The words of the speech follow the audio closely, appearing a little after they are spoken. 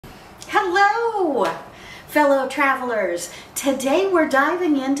Hello, fellow travelers. Today we're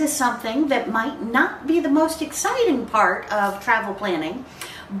diving into something that might not be the most exciting part of travel planning,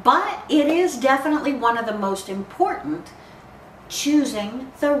 but it is definitely one of the most important: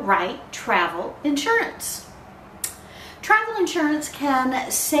 choosing the right travel insurance. Travel insurance can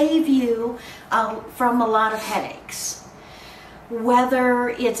save you from a lot of headaches. Whether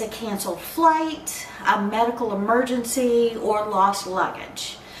it's a canceled flight, a medical emergency, or lost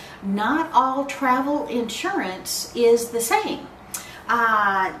luggage. Not all travel insurance is the same.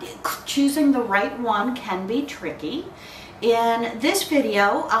 Choosing the right one can be tricky. In this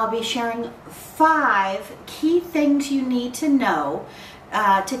video, I'll be sharing 5 key things you need to know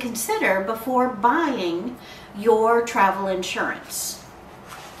to consider before buying your travel insurance.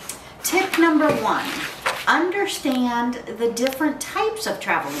 Tip number 1, understand the different types of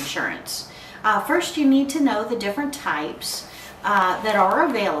travel insurance. First, you need to know the different types that are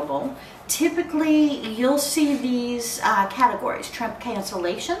available. Typically, you'll see these categories: trip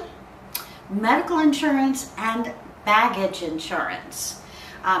cancellation, medical insurance, and baggage insurance.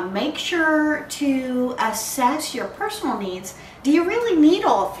 Make sure to assess your personal needs. Do you really need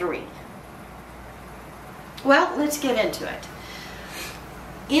all 3? Well, let's get into it.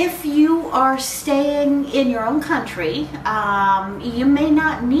 If you are staying in your own country, you may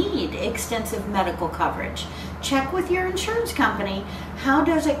not need extensive medical coverage. Check with your insurance company. How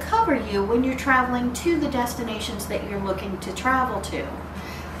does it cover you when you're traveling to the destinations that you're looking to travel to?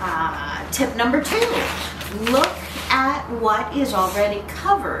 Tip number 2, look at what is already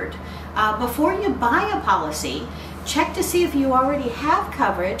covered. Before you buy a policy, check to see if you already have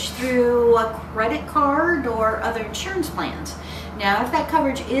coverage through a credit card or other insurance plans. Now, if that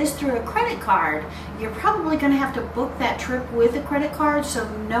coverage is through a credit card, you're probably going to have to book that trip with a credit card, so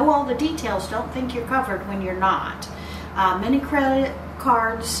know all the details. Don't think you're covered when you're not. Many credit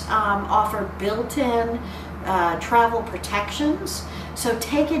cards offer built-in travel protections, so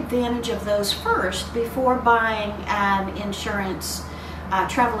take advantage of those first before buying an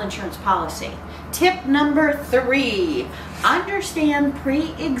travel insurance policy. Tip number 3, understand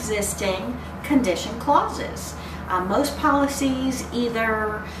pre-existing condition clauses. Most policies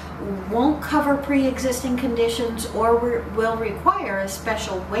either won't cover pre-existing conditions or will require a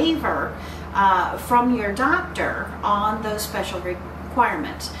special waiver from your doctor on those special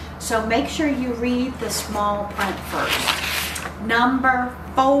requirements. So make sure you read the small print first. Number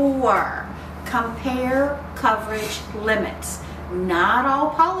 4, compare coverage limits. Not all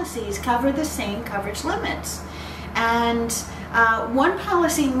policies cover the same coverage limits. And one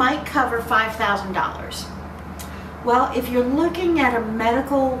policy might cover $5,000. Well, if you're looking at a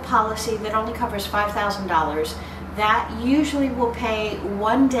medical policy that only covers $5,000, that usually will pay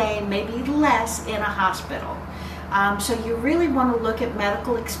 1 day, maybe less, in a hospital. So you really want to look at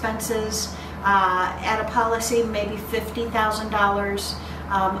medical expenses at a policy, maybe $50,000.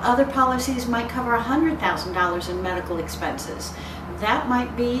 Other policies might cover $100,000 in medical expenses. That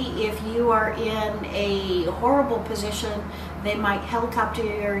might be if you are in a horrible position. They might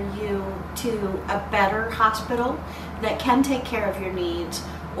helicopter you to a better hospital that can take care of your needs,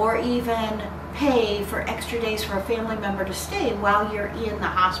 or even pay for extra days for a family member to stay while you're in the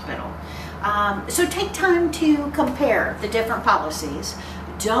hospital. So take time to compare the different policies.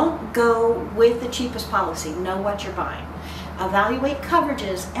 Don't go with the cheapest policy. Know what you're buying. Evaluate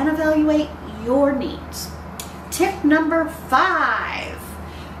coverages and evaluate your needs. Tip number 5,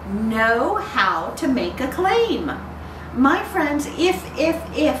 know how to make a claim. My friends, if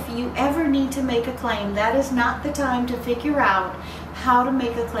you ever need to make a claim, that is not the time to figure out how to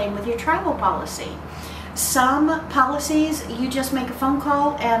make a claim with your travel policy. Some policies, you just make a phone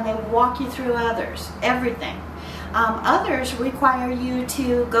call and they walk you through everything. Others require you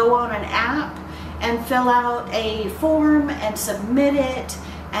to go on an app and fill out a form and submit it,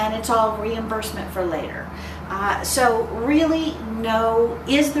 and it's all reimbursement for later. So really know,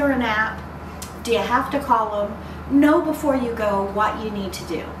 is there an app? Do you have to call them? Know before you go what you need to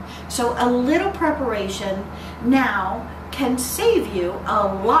do. So a little preparation now can save you a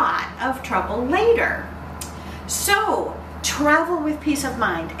lot of trouble later. So travel with peace of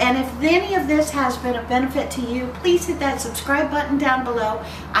mind. And if any of this has been a benefit to you, please hit that subscribe button down below.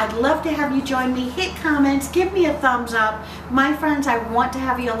 I'd love to have you join me. Hit comments, give me a thumbs up. My friends, I want to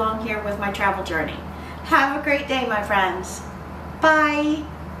have you along here with my travel journey. Have a great day, my friends. Bye.